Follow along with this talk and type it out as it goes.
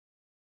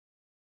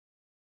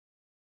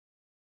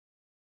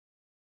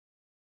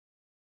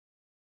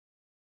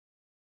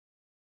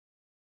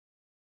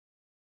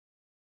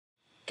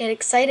Get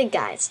excited,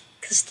 guys,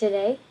 because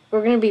today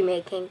we're going to be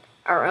making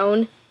our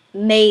own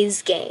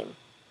maze game.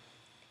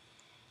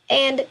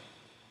 And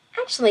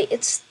actually,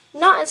 it's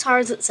not as hard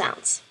as it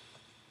sounds.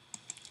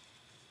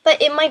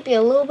 But it might be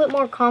a little bit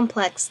more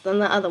complex than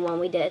the other one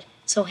we did,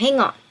 so hang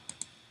on.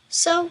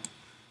 So,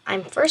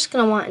 I'm first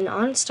going to want an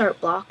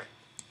on-start block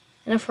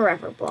and a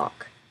forever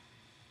block.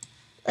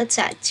 Let's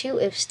add 2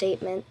 if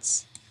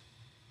statements.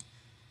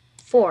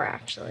 4,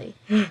 actually.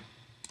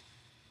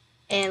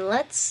 And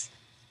let's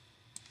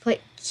put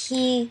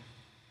key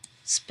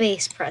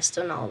space pressed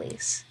on all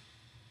these.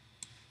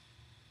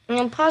 And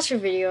I'll pause your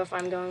video if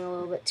I'm going a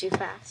little bit too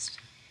fast.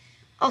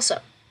 Also,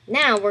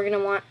 now we're going to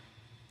want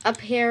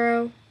up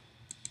arrow,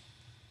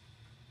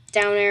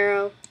 down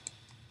arrow,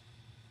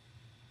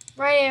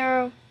 right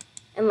arrow,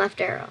 and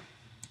left arrow.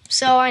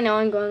 So I know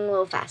I'm going a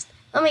little fast.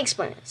 Let me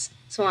explain this.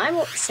 So what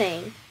I'm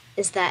saying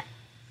is that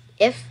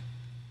if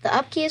the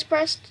up key is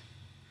pressed,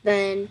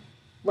 then,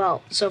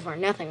 well, so far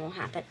nothing will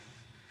happen.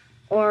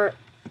 Or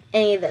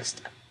any of this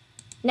stuff.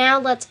 Now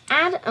let's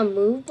add a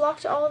move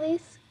block to all of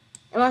these,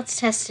 and let's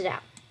test it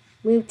out.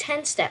 Move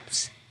 10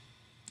 steps.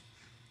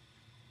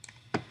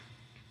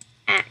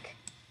 Ack.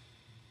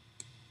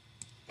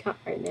 Got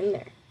right in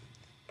there.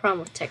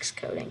 Problem with text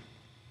coding.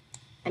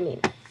 I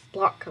mean,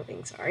 block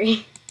coding,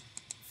 sorry.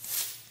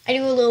 I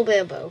do a little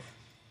bit of both.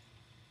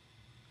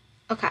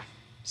 Okay,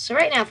 so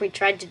right now if we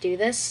tried to do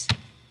this,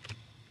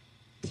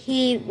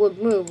 he would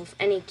move with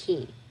any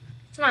key.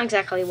 It's not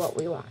exactly what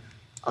we want.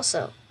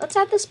 Also, let's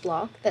add this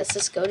block that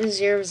says go to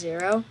 0,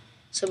 0,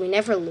 so we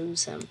never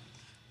lose him.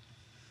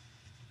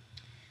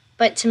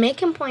 But to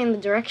make him point in the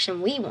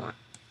direction we want,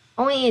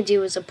 all we need to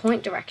do is a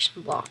point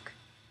direction block.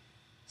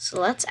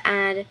 So let's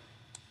add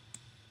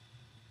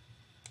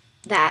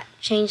that,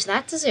 change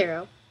that to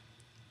 0.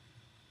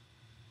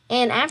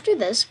 And after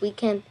this, we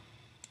can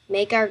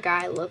make our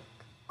guy look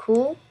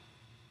cool.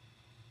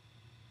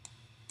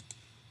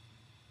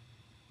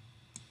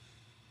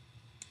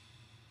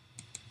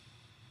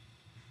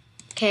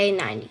 Okay,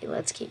 90.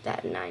 Let's keep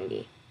that at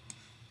 90.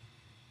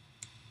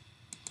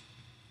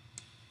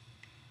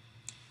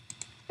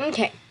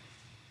 Okay,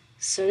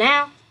 so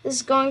now this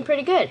is going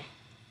pretty good.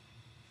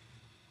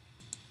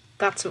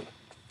 Got some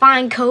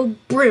fine code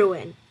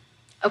brewing.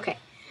 Okay,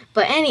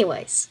 but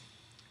anyways,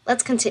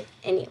 let's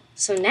continue.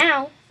 So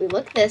now, if we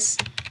look at this,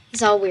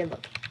 he's all weird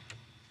looking.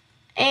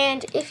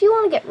 And if you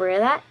want to get rid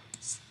of that,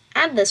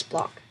 add this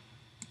block.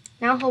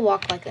 Now he'll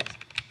walk like this.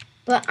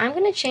 But I'm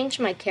going to change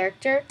my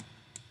character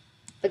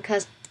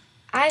because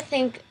I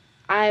think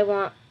I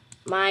want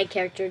my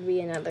character to be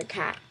another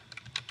cat.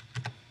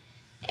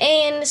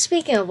 And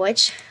speaking of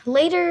which,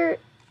 later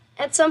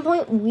at some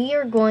point we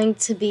are going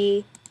to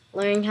be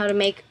learning how to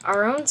make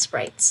our own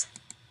sprites.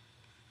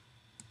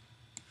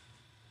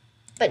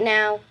 But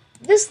now,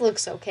 this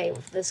looks okay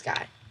with this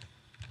guy.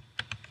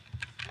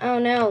 Oh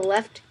no,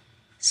 left.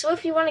 So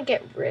if you want to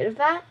get rid of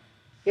that,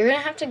 you're going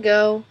to have to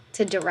go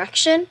to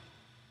direction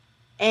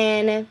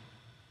and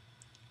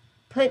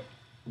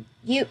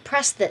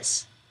press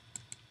this.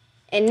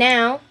 And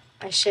now,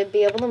 I should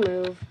be able to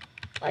move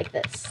like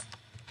this.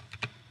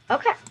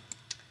 Okay,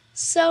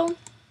 so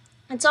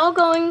it's all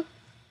going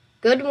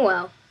good and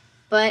well,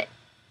 but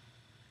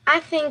I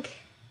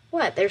think,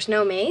 what, there's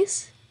no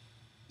maze?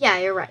 Yeah,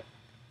 you're right.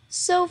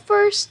 So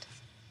first,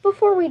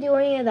 before we do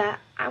any of that,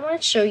 I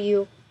want to show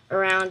you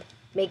around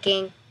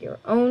making your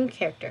own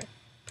character.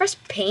 Press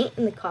paint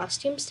in the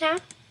costumes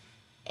tab,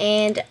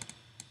 and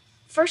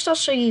first I'll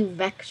show you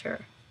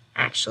vector,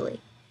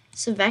 actually.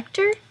 So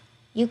vector,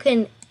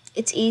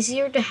 it's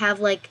easier to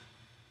have like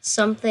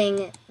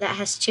something that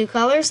has 2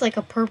 colors, like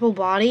a purple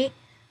body,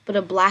 but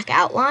a black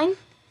outline.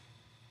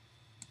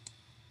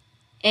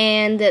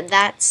 And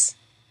that's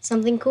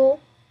something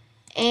cool.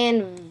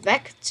 And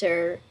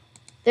vector,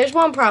 there's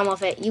one problem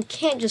with it. You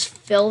can't just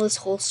fill this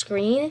whole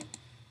screen.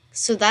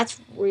 So that's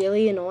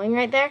really annoying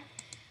right there.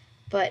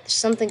 But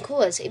something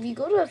cool is, if you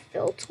go to a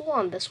fill tool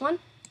on this one,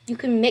 you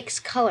can mix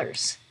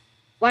colors.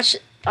 Watch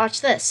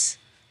this.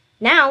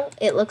 Now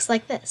it looks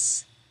like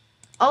this.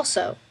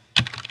 Also,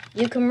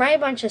 you can write a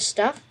bunch of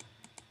stuff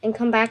and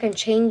come back and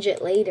change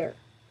it later.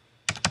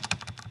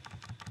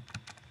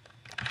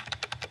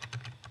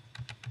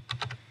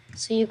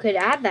 So you could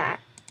add that,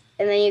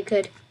 and then you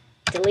could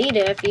delete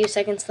it a few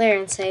seconds later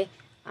and say,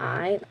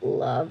 I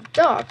love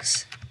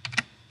dogs.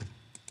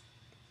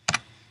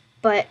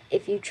 But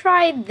if you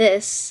tried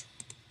this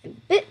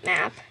in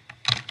Bitmap,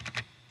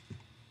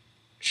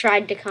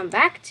 tried to come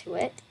back to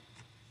it,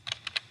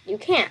 you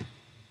can't.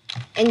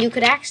 And you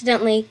could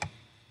accidentally,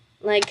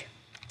 like,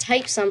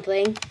 type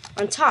something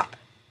on top.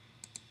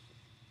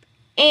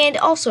 And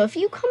also, if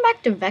you come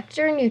back to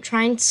vector and you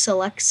try and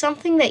select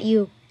something that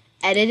you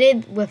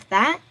edited with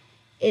that,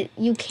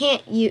 you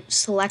can't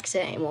select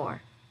it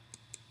anymore.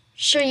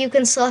 Sure, you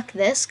can select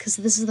this because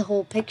this is the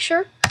whole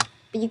picture,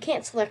 but you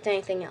can't select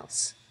anything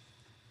else.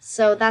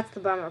 So that's the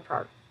bummer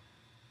part.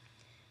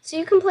 So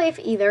you can play with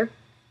either,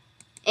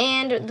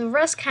 and the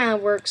rest kind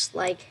of works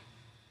like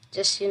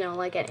just,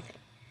 like anything.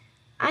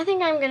 I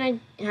think I'm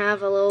going to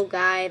have a little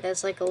guy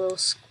that's like a little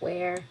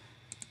square.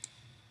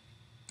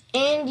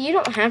 And you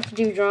don't have to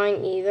do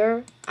drawing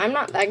either. I'm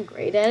not that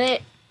great at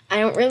it. I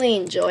don't really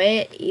enjoy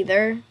it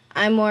either.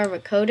 I'm more of a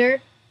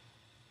coder.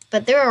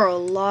 But there are a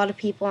lot of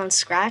people on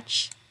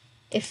Scratch,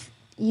 if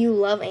you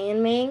love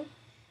animating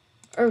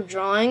or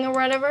drawing or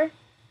whatever,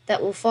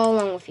 that will follow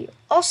along with you.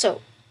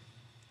 Also,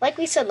 like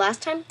we said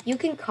last time, you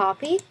can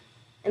copy,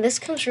 and this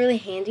comes really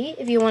handy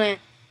if you want to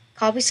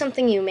copy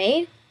something you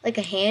made, like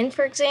a hand,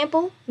 for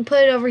example, and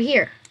put it over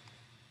here.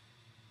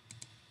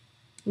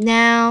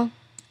 Now,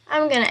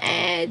 I'm going to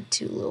add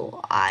 2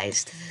 little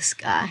eyes to this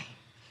guy.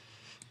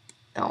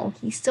 Oh,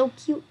 he's so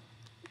cute.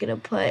 I'm going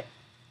to put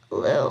a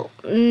little...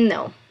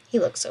 No, he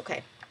looks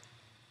okay.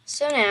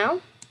 So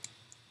now,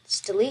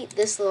 let's delete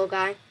this little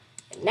guy.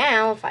 And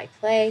now, if I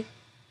play...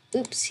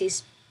 Oops,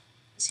 is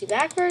he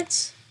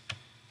backwards?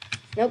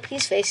 Nope,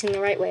 he's facing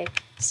the right way.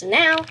 So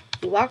now,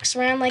 he walks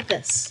around like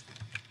this.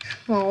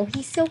 Oh,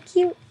 he's so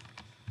cute.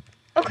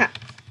 Okay.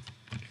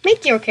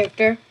 Make your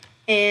character,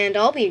 and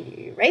I'll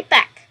be right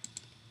back.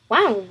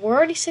 Wow, we're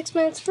already 6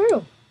 minutes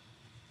through.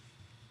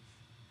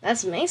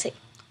 That's amazing.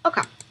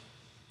 Okay.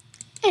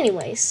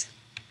 Anyways,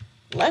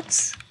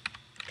 let's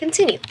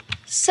continue.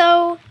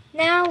 So,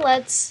 now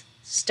let's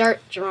start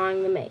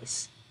drawing the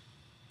maze.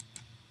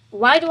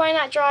 Why do I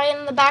not draw it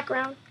in the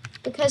background?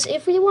 Because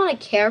if we want a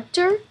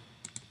character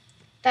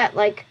that,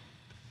 like,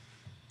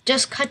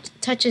 just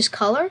touches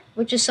color,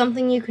 which is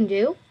something you can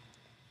do,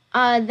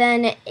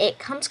 then it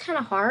comes kind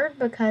of hard,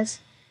 because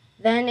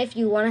then if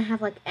you want to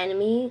have, like,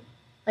 enemy,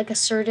 like a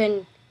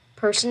certain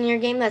person in your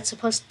game that's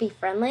supposed to be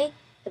friendly,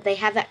 if they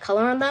have that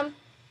color on them,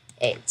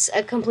 it's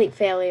a complete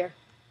failure.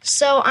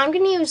 So I'm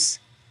going to use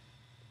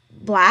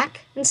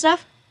black and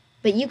stuff,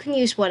 but you can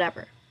use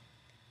whatever.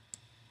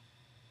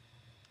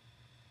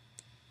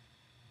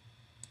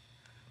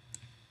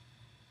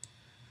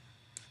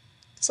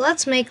 So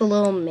let's make a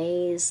little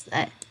maze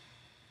that...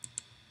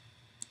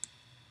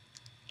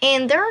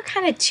 And there are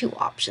kind of 2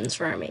 options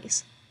for a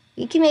maze.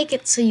 You can make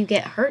it so you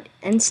get hurt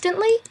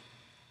instantly,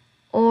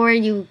 or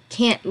you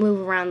can't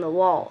move around the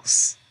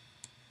walls.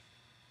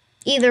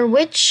 Either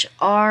which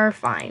are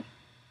fine.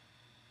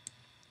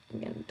 I'm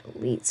going to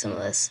delete some of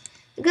this.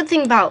 The good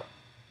thing about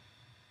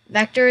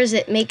Vector is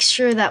it makes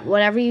sure that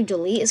whatever you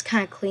delete is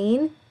kind of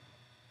clean-ish,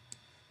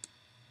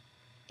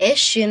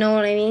 you know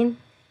what I mean?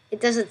 It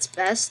does its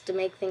best to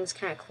make things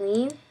kind of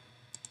clean.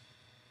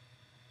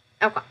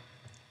 Okay.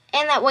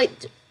 And that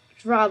white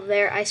drop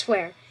there, I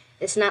swear,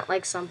 it's not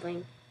like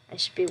something I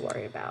should be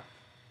worried about.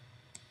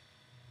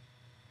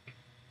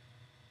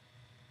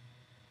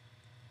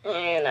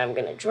 And I'm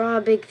going to draw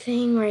a big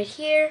thing right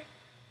here.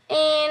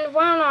 And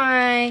why don't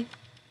I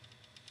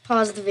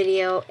pause the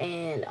video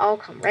and I'll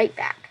come right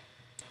back.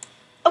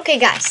 Okay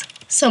guys,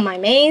 so my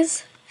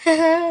maze,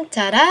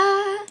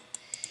 ta-da!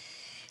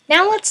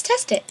 Now let's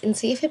test it and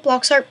see if it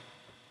blocks our...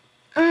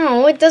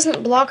 Oh, it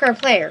doesn't block our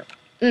player.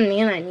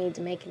 Man, I need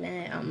to make an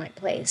edit on my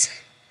plays.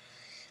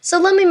 So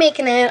let me make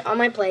an edit on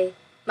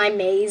my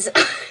maze.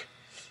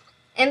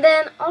 And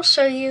then I'll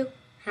show you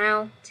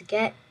how to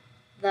get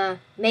the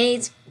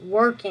maze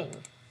working.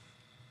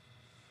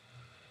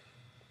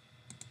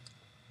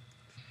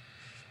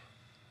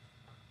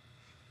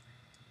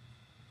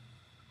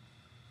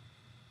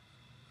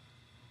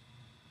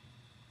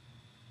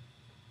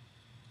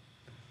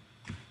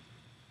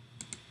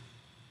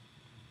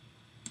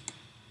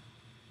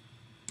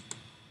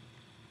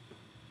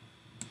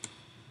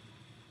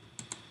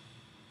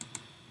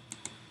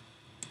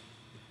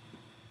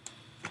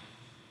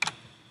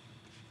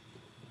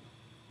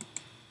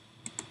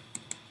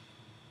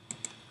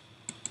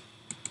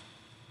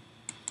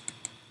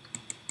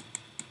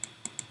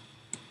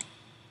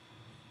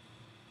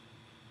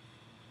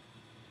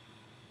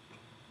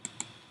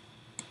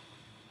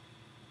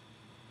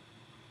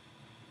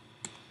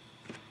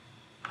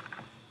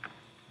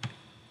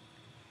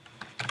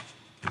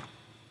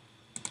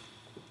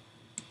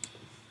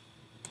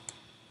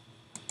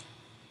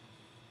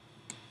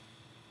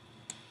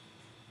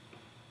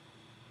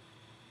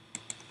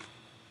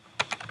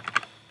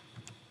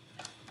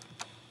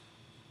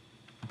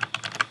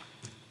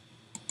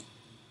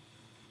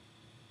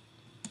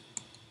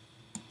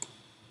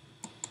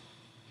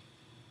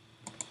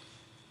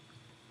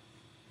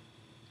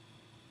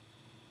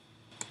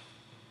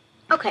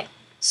 Okay,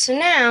 so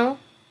now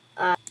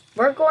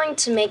we're going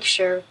to make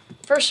sure,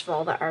 first of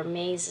all, that our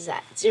maze is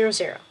at 0,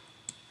 0.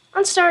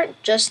 On start,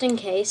 just in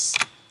case,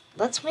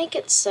 let's make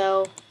it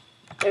so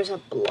there's a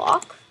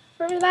block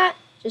for that,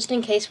 just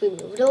in case we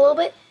move it a little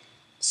bit.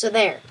 So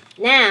there,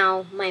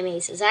 now my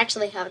maze is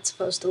actually how it's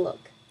supposed to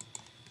look.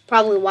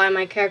 Probably why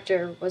my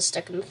character was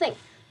stuck in the thing.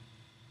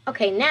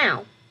 Okay,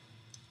 now,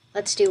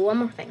 let's do one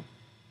more thing.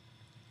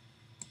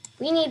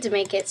 We need to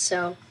make it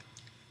so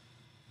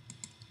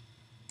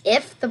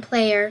if the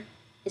player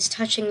is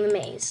touching the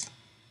maze,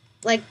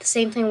 like the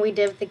same thing we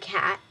did with the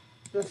cat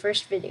in the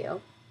first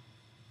video,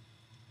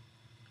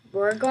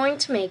 we're going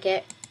to make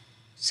it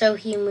so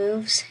he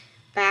moves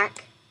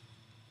back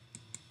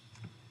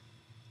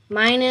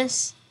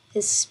minus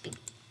his speed.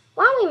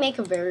 Why don't we make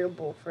a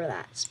variable for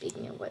that,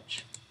 speaking of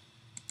which?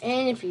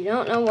 And if you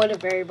don't know what a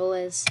variable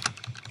is,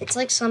 it's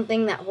like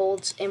something that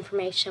holds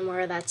information,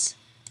 whether that's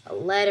a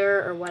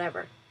letter or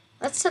whatever.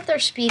 Let's set their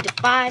speed to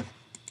 5.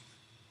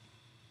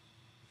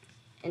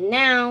 And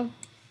now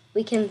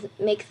we can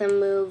make them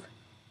move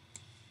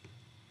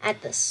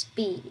at the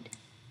speed.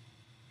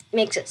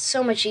 Makes it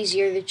so much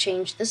easier to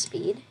change the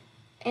speed.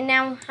 And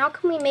now, how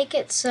can we make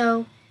it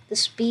so the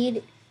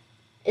speed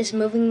is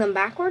moving them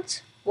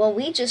backwards? Well,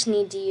 we just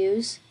need to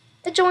use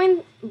the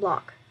join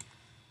block.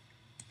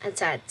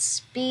 Let's add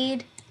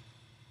speed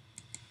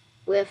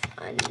with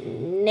a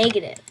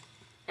negative.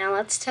 Now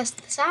let's test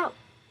this out.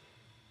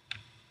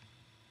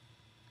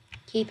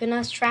 Keeping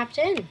us trapped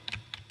in.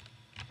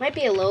 Might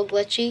be a little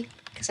glitchy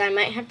because I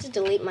might have to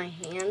delete my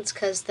hands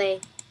because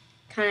they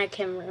kind of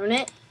can ruin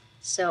it.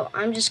 So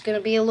I'm just going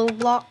to be a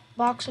little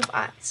box with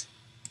eyes.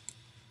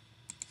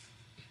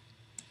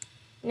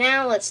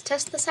 Now let's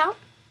test this out.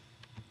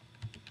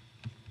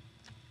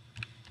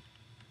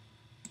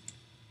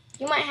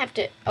 You might have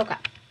to, okay,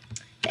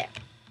 there.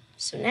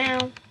 So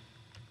now,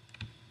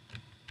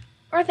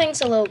 our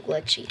thing's a little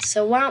glitchy.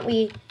 So why don't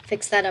we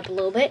fix that up a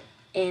little bit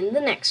in the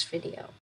next video.